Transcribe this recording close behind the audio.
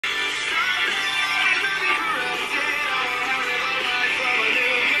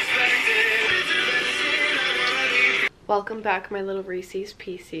Welcome back, my little Reese's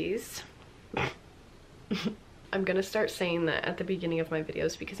Pieces. I'm gonna start saying that at the beginning of my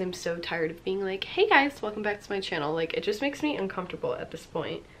videos because I'm so tired of being like, hey guys, welcome back to my channel. Like, it just makes me uncomfortable at this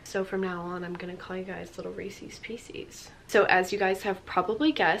point. So from now on, I'm gonna call you guys little Reese's Pieces. So as you guys have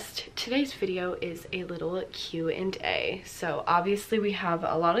probably guessed, today's video is a little Q&A. So obviously we have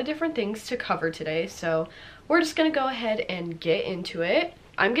a lot of different things to cover today, so we're just gonna go ahead and get into it.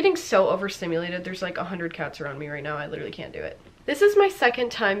 I'm getting so overstimulated. There's like 100 cats around me right now. I literally can't do it. This is my second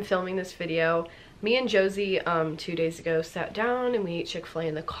time filming this video. Me and Josie 2 days ago sat down and we ate Chick-fil-A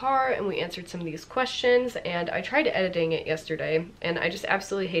in the car and we answered some of these questions, and I tried editing it yesterday and I just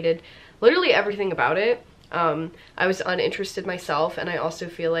absolutely hated literally everything about it. I was uninterested myself, and I also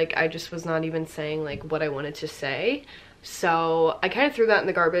feel like I just was not even saying like what I wanted to say. So I kind of threw that in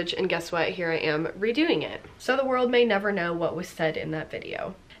the garbage, and guess what? Here I am redoing it. So the world may never know what was said in that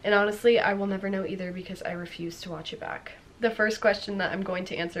video. And honestly, I will never know either because I refuse to watch it back. The first question that I'm going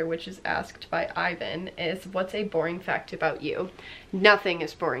to answer, which is asked by Ivan, is what's a boring fact about you? Nothing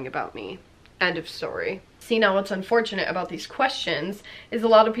is boring about me. End of story. See, now what's unfortunate about these questions is a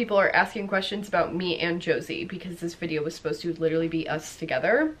lot of people are asking questions about me and Josie because this video was supposed to literally be us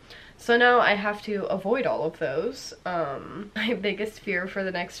together. So now I have to avoid all of those. My biggest fear for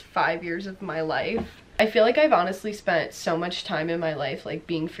the next 5 years of my life. I feel like I've honestly spent so much time in my life like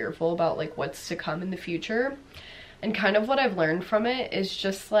being fearful about like what's to come in the future. And kind of what I've learned from it is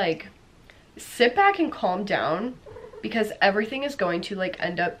just like sit back and calm down, because everything is going to like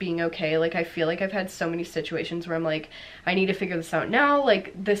end up being okay. Like, I feel like I've had so many situations where I'm like, I need to figure this out now.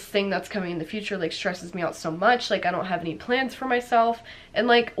 Like, this thing that's coming in the future like stresses me out so much. Like, I don't have any plans for myself. And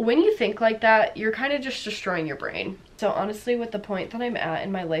like, when you think like that, you're kind of just destroying your brain. So honestly, with the point that I'm at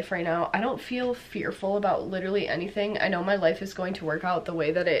in my life right now, I don't feel fearful about literally anything. I know my life is going to work out the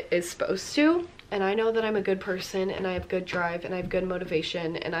way that it is supposed to. And I know that I'm a good person, and I have good drive, and I have good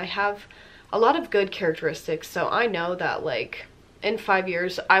motivation, and I have a lot of good characteristics. So I know that like in 5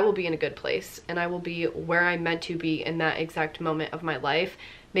 years I will be in a good place, and I will be where I'm meant to be in that exact moment of my life.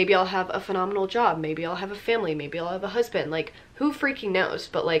 Maybe I'll have a phenomenal job, maybe I'll have a family, maybe I'll have a husband, like who freaking knows.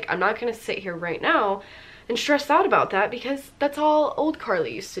 But like, I'm not gonna sit here right now and stress out about that because that's all old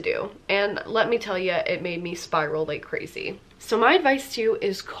Karli used to do, and let me tell you, it made me spiral like crazy. So my advice to you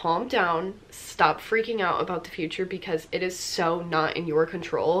is calm down, stop freaking out about the future because it is so not in your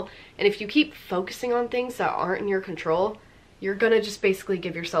control. And if you keep focusing on things that aren't in your control, you're gonna just basically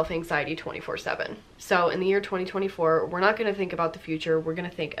give yourself anxiety 24/7. So in the year 2024, we're not gonna think about the future, we're gonna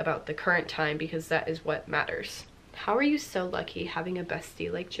think about the current time because that is what matters. How are you so lucky having a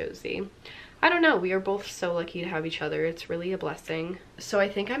bestie like Josie? I don't know, we are both so lucky to have each other. It's really a blessing. So I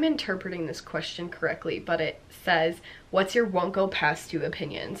think I'm interpreting this question correctly, but it says, what's your won't go past you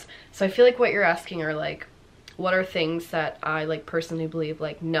opinions? So I feel like what you're asking are like, what are things that I like personally believe,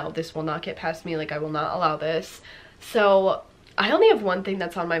 like, no, this will not get past me, like I will not allow this. So I only have one thing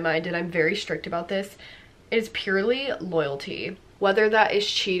that's on my mind, and I'm very strict about this. It's purely loyalty. Whether that is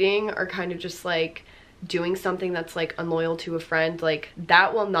cheating or kind of just like doing something that's like unloyal to a friend, like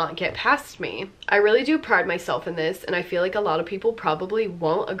that will not get past me. I really do pride myself in this, and I feel like a lot of people probably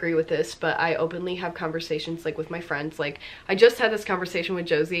won't agree with this, but I openly have conversations like with my friends. Like, I just had this conversation with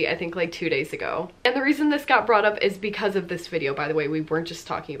Josie I think like 2 days ago, and the reason this got brought up is because of this video. By the way, we weren't just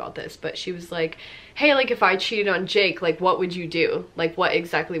talking about this, but she was like, hey, like if I cheated on Jake, like what would you do? Like what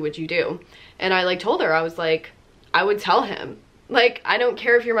exactly would you do? And I like told her, I was like, I would tell him. Like, I don't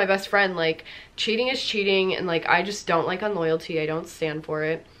care if you're my best friend, like, cheating is cheating, and like, I just don't like unloyalty, I don't stand for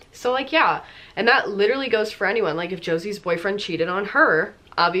it. So like, yeah, and that literally goes for anyone. Like, if Josie's boyfriend cheated on her,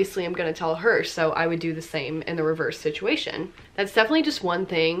 obviously I'm gonna tell her, so I would do the same in the reverse situation. That's definitely just one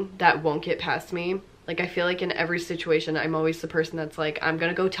thing that won't get past me. Like, I feel like in every situation, I'm always the person that's like, I'm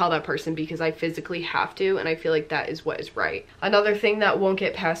gonna go tell that person because I physically have to, and I feel like that is what is right. Another thing that won't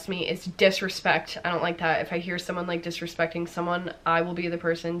get past me is disrespect. I don't like that. If I hear someone like disrespecting someone, I will be the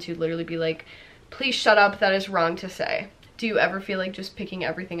person to literally be like, please shut up, that is wrong to say. Do you ever feel like just picking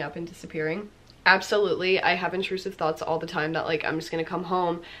everything up and disappearing? Absolutely. I have intrusive thoughts all the time that like, I'm just gonna come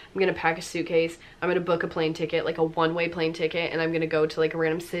home, I'm gonna pack a suitcase, I'm gonna book a plane ticket, like a one-way plane ticket, and I'm gonna go to like a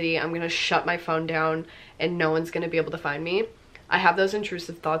random city, I'm gonna shut my phone down and no one's gonna be able to find me. I have those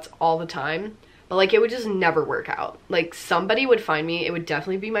intrusive thoughts all the time, but like, it would just never work out. Like, somebody would find me. It would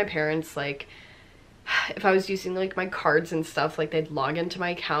definitely be my parents. Like, if I was using like my cards and stuff, like they'd log into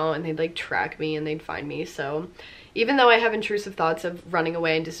my account and they'd like track me and they'd find me. So even though I have intrusive thoughts of running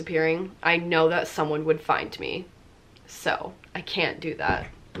away and disappearing, I know that someone would find me. So I can't do that.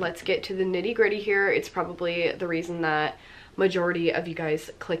 Let's get to the nitty-gritty here. It's probably the reason that majority of you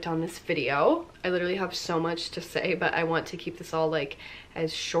guys clicked on this video. I literally have so much to say, but I want to keep this all like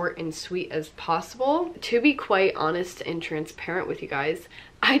as short and sweet as possible. To be quite honest and transparent with you guys,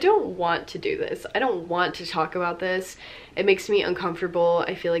 I don't want to do this. I don't want to talk about this. It makes me uncomfortable.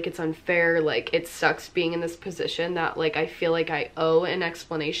 I feel like it's unfair. Like, it sucks being in this position that like I feel like I owe an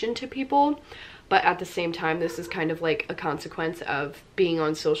explanation to people. But at the same time, this is kind of like a consequence of being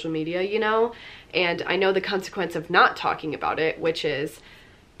on social media, you know? And I know the consequence of not talking about it, which is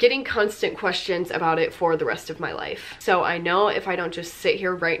getting constant questions about it for the rest of my life. So I know if I don't just sit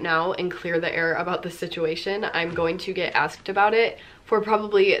here right now and clear the air about the situation, I'm going to get asked about it for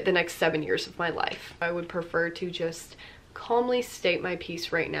probably the next 7 years of my life. I would prefer to just calmly state my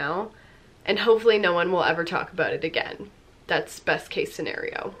piece right now, and hopefully no one will ever talk about it again. That's best case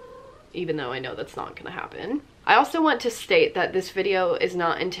scenario, even though I know that's not gonna happen. I also want to state that this video is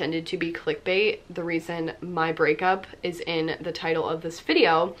not intended to be clickbait. The reason my breakup is in the title of this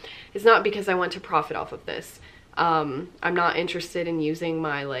video is not because I want to profit off of this. I'm not interested in using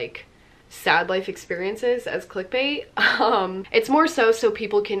my like sad life experiences as clickbait. It's more so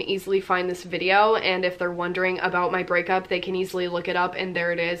people can easily find this video, and if they're wondering about my breakup, they can easily look it up and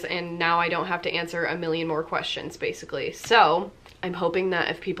there it is, and now I don't have to answer a million more questions basically. So I'm hoping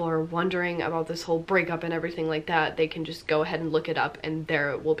that if people are wondering about this whole breakup and everything like that, they can just go ahead and look it up and there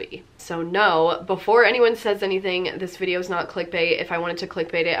it will be. So no, before anyone says anything, this video is not clickbait. If I wanted to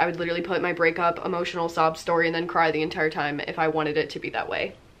clickbait it, I would literally put my breakup emotional sob story and then cry the entire time if I wanted it to be that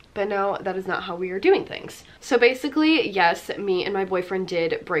way. But no, that is not how we are doing things. So basically, yes, me and my boyfriend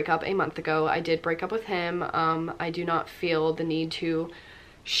did break up a month ago. I did break up with him. I do not feel the need to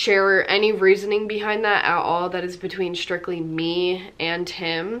share any reasoning behind that at all. That is between strictly me and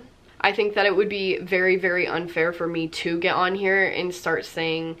him. I think that it would be very, very unfair for me to get on here and start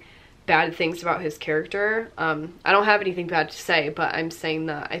saying bad things about his character. I don't have anything bad to say, but I'm saying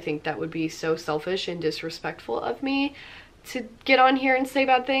that I think that would be so selfish and disrespectful of me to get on here and say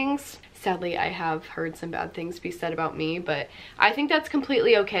bad things. Sadly, I have heard some bad things be said about me, but I think that's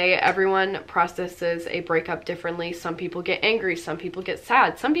completely okay. Everyone processes a breakup differently. Some people get angry, some people get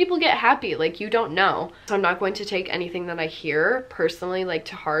sad, some people get happy, like you don't know. So I'm not going to take anything that I hear personally like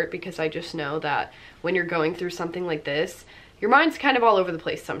to heart, because I just know that when you're going through something like this, your mind's kind of all over the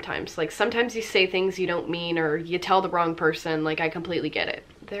place sometimes. Like sometimes you say things you don't mean, or you tell the wrong person. Like, I completely get it.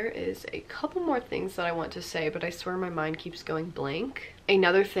 There is a couple more things that I want to say, but I swear my mind keeps going blank.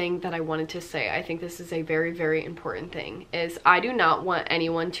 Another thing that I wanted to say, I think this is a very, very important thing, is I do not want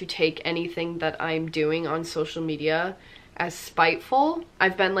anyone to take anything that I'm doing on social media as spiteful.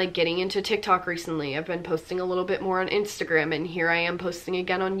 I've been like getting into TikTok recently. I've been posting a little bit more on Instagram, and here I am posting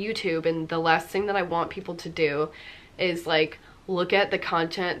again on YouTube, and the last thing that I want people to do is like look at the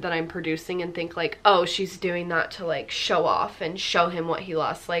content that I'm producing and think like, oh, she's doing that to like show off and show him what he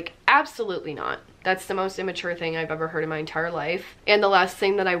lost. Like, absolutely not. That's the most immature thing I've ever heard in my entire life. And the last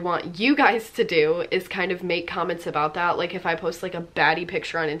thing that I want you guys to do is kind of make comments about that. Like, if I post like a baddie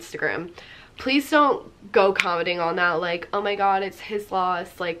picture on Instagram, please don't go commenting on that like, oh my god, it's his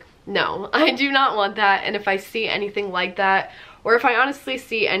loss. Like, no, I do not want that. And if I see anything like that, or if I honestly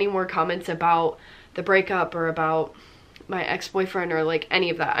see any more comments about the breakup or about my ex-boyfriend or like any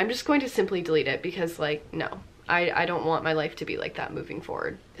of that, I'm just going to simply delete it, because like, no, I don't want my life to be like that moving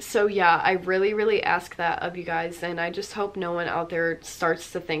forward. So yeah, I really, really ask that of you guys, and I just hope no one out there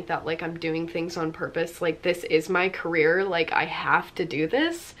starts to think that like I'm doing things on purpose. Like, this is my career, like I have to do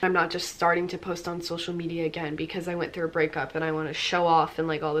this. I'm not just starting to post on social media again because I went through a breakup and I want to show off and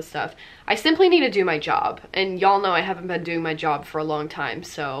like all this stuff. I simply need to do my job, and y'all know I haven't been doing my job for a long time,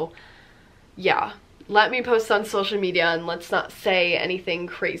 so yeah. Let me post on social media and let's not say anything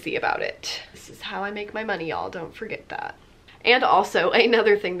crazy about it. This is how I make my money, y'all. Don't forget that. And also,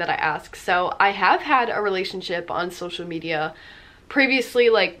 another thing that I ask. So I have had a relationship on social media previously,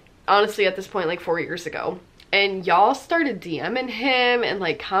 like honestly at this point like 4 years ago. And y'all started DMing him and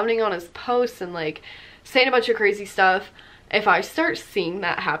like commenting on his posts and like saying a bunch of crazy stuff. If I start seeing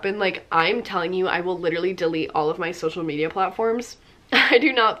that happen, like I'm telling you, I will literally delete all of my social media platforms. I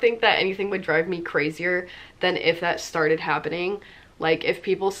do not think that anything would drive me crazier than if that started happening. Like, if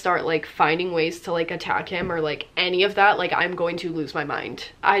people start like finding ways to like attack him or like any of that, like I'm going to lose my mind.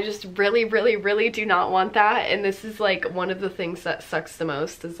 I just really, really, really do not want that. And this is like one of the things that sucks the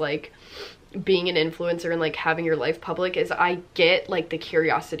most, is like being an influencer and like having your life public, is I get like the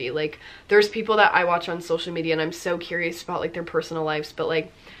curiosity. Like, there's people that I watch on social media and I'm so curious about like their personal lives, but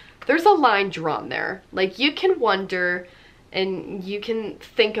like there's a line drawn there. Like, you can wonder and you can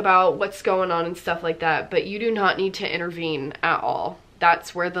think about what's going on and stuff like that, but you do not need to intervene at all.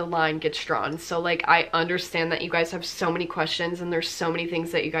 that's where the line gets drawn. So like, I understand that you guys have so many questions and there's so many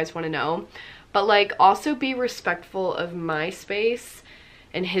things that you guys want to know, but like, also be respectful of my space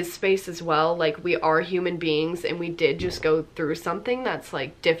and his space as well. Like, we are human beings and we did just go through something that's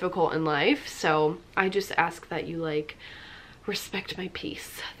like difficult in life. So I just ask that you like respect my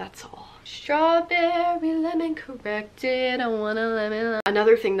peace, that's all. Strawberry lemon corrected, I want a lemon.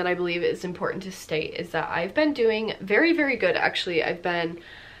 Another thing that I believe is important to state is that I've been doing very, very good. Actually, I've been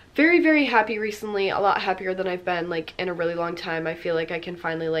very, very happy recently, a lot happier than I've been like in a really long time. I feel like I can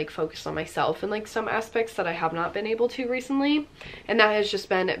finally like focus on myself in like some aspects that I have not been able to recently, and that has just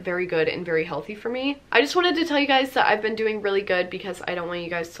been very good and very healthy for me. I just wanted to tell you guys that I've been doing really good because I don't want you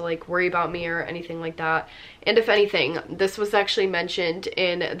guys to like worry about me or anything like that. And if anything, this was actually mentioned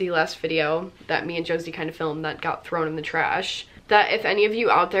in the last video that me and Josie kind of filmed that got thrown in the trash, that if any of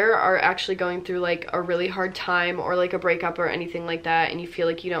you out there are actually going through like a really hard time or like a breakup or anything like that, and you feel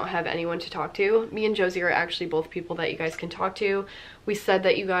like you don't have anyone to talk to, me and Josie are actually both people that you guys can talk to. We said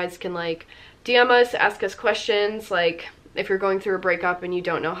that you guys can like DM us, ask us questions. Like, if you're going through a breakup and you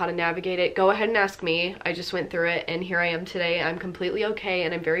don't know how to navigate it, go ahead and ask me. I just went through it and here I am today. I'm completely okay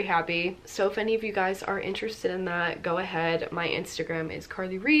and I'm very happy. So if any of you guys are interested in that, go ahead. My Instagram is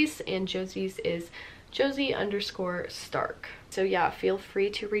Karli Reese and Josie's is Josie_Stark. So yeah, feel free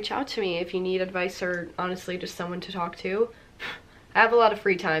to reach out to me if you need advice or honestly just someone to talk to. I have a lot of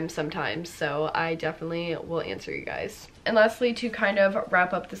free time sometimes, so I definitely will answer you guys. And lastly, to kind of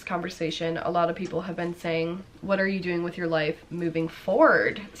wrap up this conversation, a lot of people have been saying, what are you doing with your life moving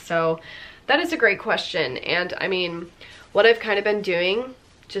forward? So that is a great question. And I mean, what I've kind of been doing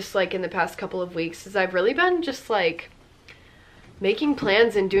just like in the past couple of weeks is I've really been just like making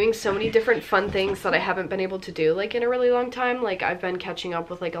plans and doing so many different fun things that I haven't been able to do like in a really long time. Like, I've been catching up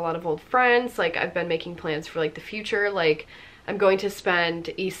with like a lot of old friends. Like, I've been making plans for like the future. Like, I'm going to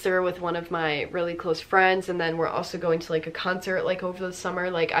spend Easter with one of my really close friends, and then we're also going to like a concert like over the summer.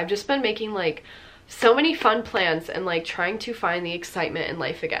 Like, I've just been making like so many fun plans and like trying to find the excitement in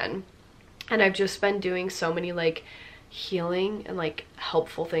life again. And I've just been doing so many like healing and like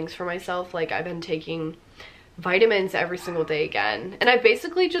helpful things for myself. Like, I've been taking vitamins every single day again, and I've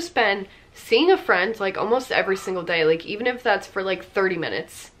basically just been seeing a friend like almost every single day, like even if that's for like 30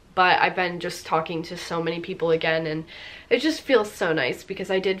 minutes. But I've been just talking to so many people again, and it just feels so nice because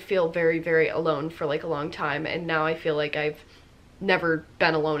I did feel very, very alone for like a long time, and now I feel like I've never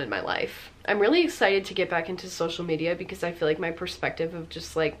been alone in my life. I'm really excited to get back into social media because I feel like my perspective of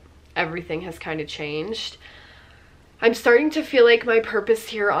just like everything has kind of changed. I'm starting to feel like my purpose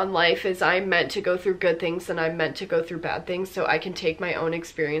here on life is I'm meant to go through good things and I'm meant to go through bad things so I can take my own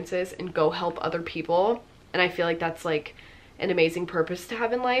experiences and go help other people. And I feel like that's like an amazing purpose to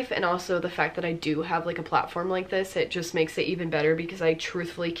have in life. And also the fact that I do have like a platform like this, it just makes it even better because I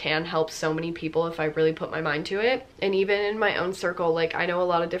truthfully can help so many people if I really put my mind to it. And even in my own circle, like I know a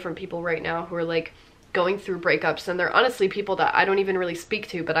lot of different people right now who are like going through breakups, and they're honestly people that I don't even really speak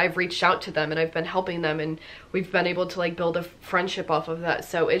to, but I've reached out to them and I've been helping them, and we've been able to like build a friendship off of that.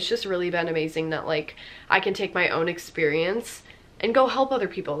 So it's just really been amazing that like I can take my own experience and go help other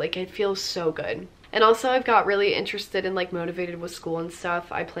people. Like, it feels so good. And also I've got really interested and like motivated with school and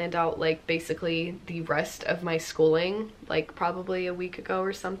stuff. I planned out like basically the rest of my schooling like probably a week ago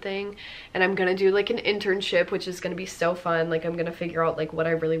or something, and I'm gonna do like an internship, which is gonna be so fun. Like, I'm gonna figure out like what I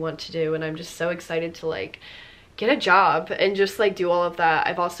really want to do, and I'm just so excited to like get a job and just like do all of that.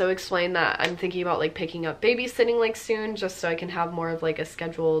 I've also explained that I'm thinking about like picking up babysitting like soon, just so I can have more of like a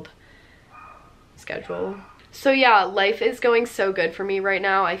schedule. So yeah, life is going so good for me right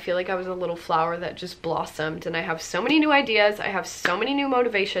now. I feel like I was a little flower that just blossomed, and I have so many new ideas. I have so many new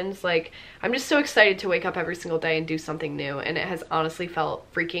motivations. Like, I'm just so excited to wake up every single day and do something new, and it has honestly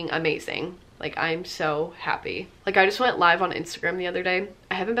felt freaking amazing. Like, I'm so happy. Like, I just went live on Instagram the other day.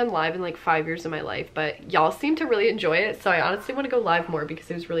 I haven't been live in like 5 years of my life, but y'all seem to really enjoy it, so I honestly want to go live more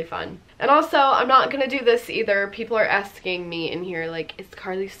because it was really fun. And also, I'm not gonna do this either. People are asking me in here like, is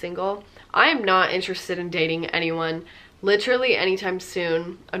Karli single? I am not interested in dating anyone literally anytime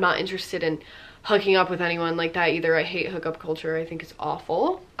soon. I'm not interested in hooking up with anyone like that either. I hate hookup culture. I think it's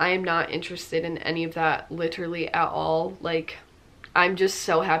awful. I am not interested in any of that literally at all. Like, I'm just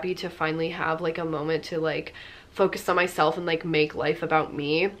so happy to finally have like a moment to like focus on myself and like make life about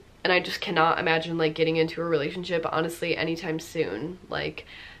me. And I just cannot imagine like getting into a relationship honestly anytime soon. Like,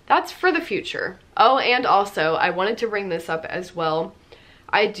 that's for the future. Oh, and also I wanted to bring this up as well.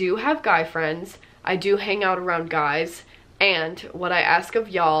 I do have guy friends. I do hang out around guys. And what I ask of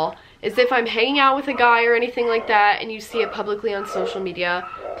y'all is, if I'm hanging out with a guy or anything like that and you see it publicly on social media,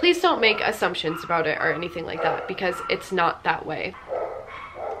 please don't make assumptions about it or anything like that, because it's not that way.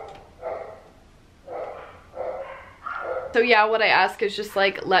 So yeah, what I ask is just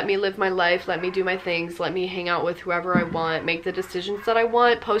like, let me live my life, let me do my things, let me hang out with whoever I want, make the decisions that I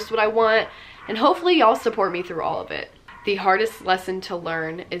want, post what I want, and hopefully y'all support me through all of it. The hardest lesson to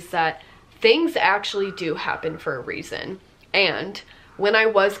learn is that things actually do happen for a reason. And when I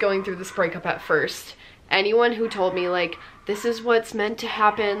was going through this breakup at first, anyone who told me like, this is what's meant to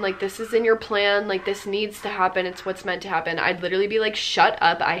happen, like this is in your plan, like this needs to happen, it's what's meant to happen, I'd literally be like, shut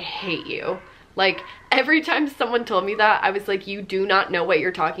up, I hate you. Like every time someone told me that, I was like, you do not know what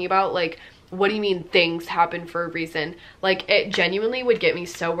you're talking about. Like, what do you mean things happen for a reason? Like, it genuinely would get me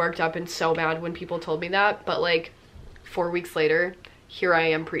so worked up and so mad when people told me that. But like 4 weeks later, here I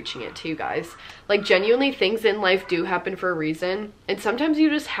am preaching it to you guys. Like, genuinely, things in life do happen for a reason, and sometimes you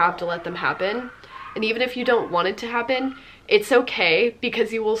just have to let them happen. And even if you don't want it to happen, it's okay,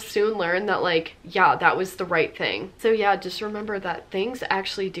 because you will soon learn that like, yeah, that was the right thing. So yeah, just remember that things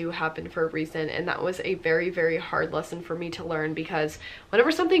actually do happen for a reason, and that was a very, very hard lesson for me to learn, because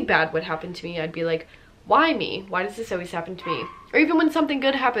whenever something bad would happen to me, I'd be like, why me? Why does this always happen to me? Or even when something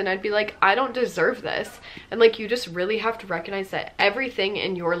good happened, I'd be like, I don't deserve this. And like, you just really have to recognize that everything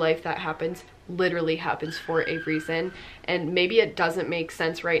in your life that happens literally happens for a reason. And maybe it doesn't make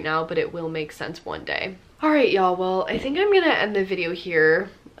sense right now, but it will make sense one day. All right, y'all, well, I think I'm gonna end the video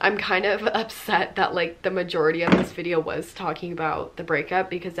here. I'm kind of upset that like the majority of this video was talking about the breakup,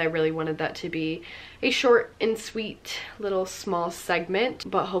 because I really wanted that to be a short and sweet little small segment,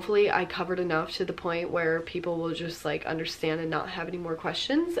 but hopefully I covered enough to the point where people will just like understand and not have any more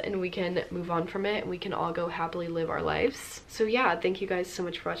questions, and we can move on from it and we can all go happily live our lives. So yeah, thank you guys so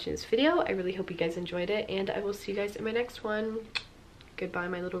much for watching this video. I really hope you guys enjoyed it, and I will see you guys in my next one. Goodbye,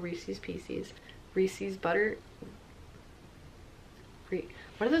 my little Reese's Pieces. Reese's butter.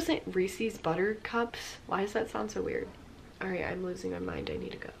 What are those things? Reese's butter cups? Why does that sound so weird? All right, I'm losing my mind. I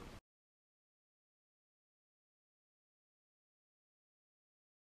need to go.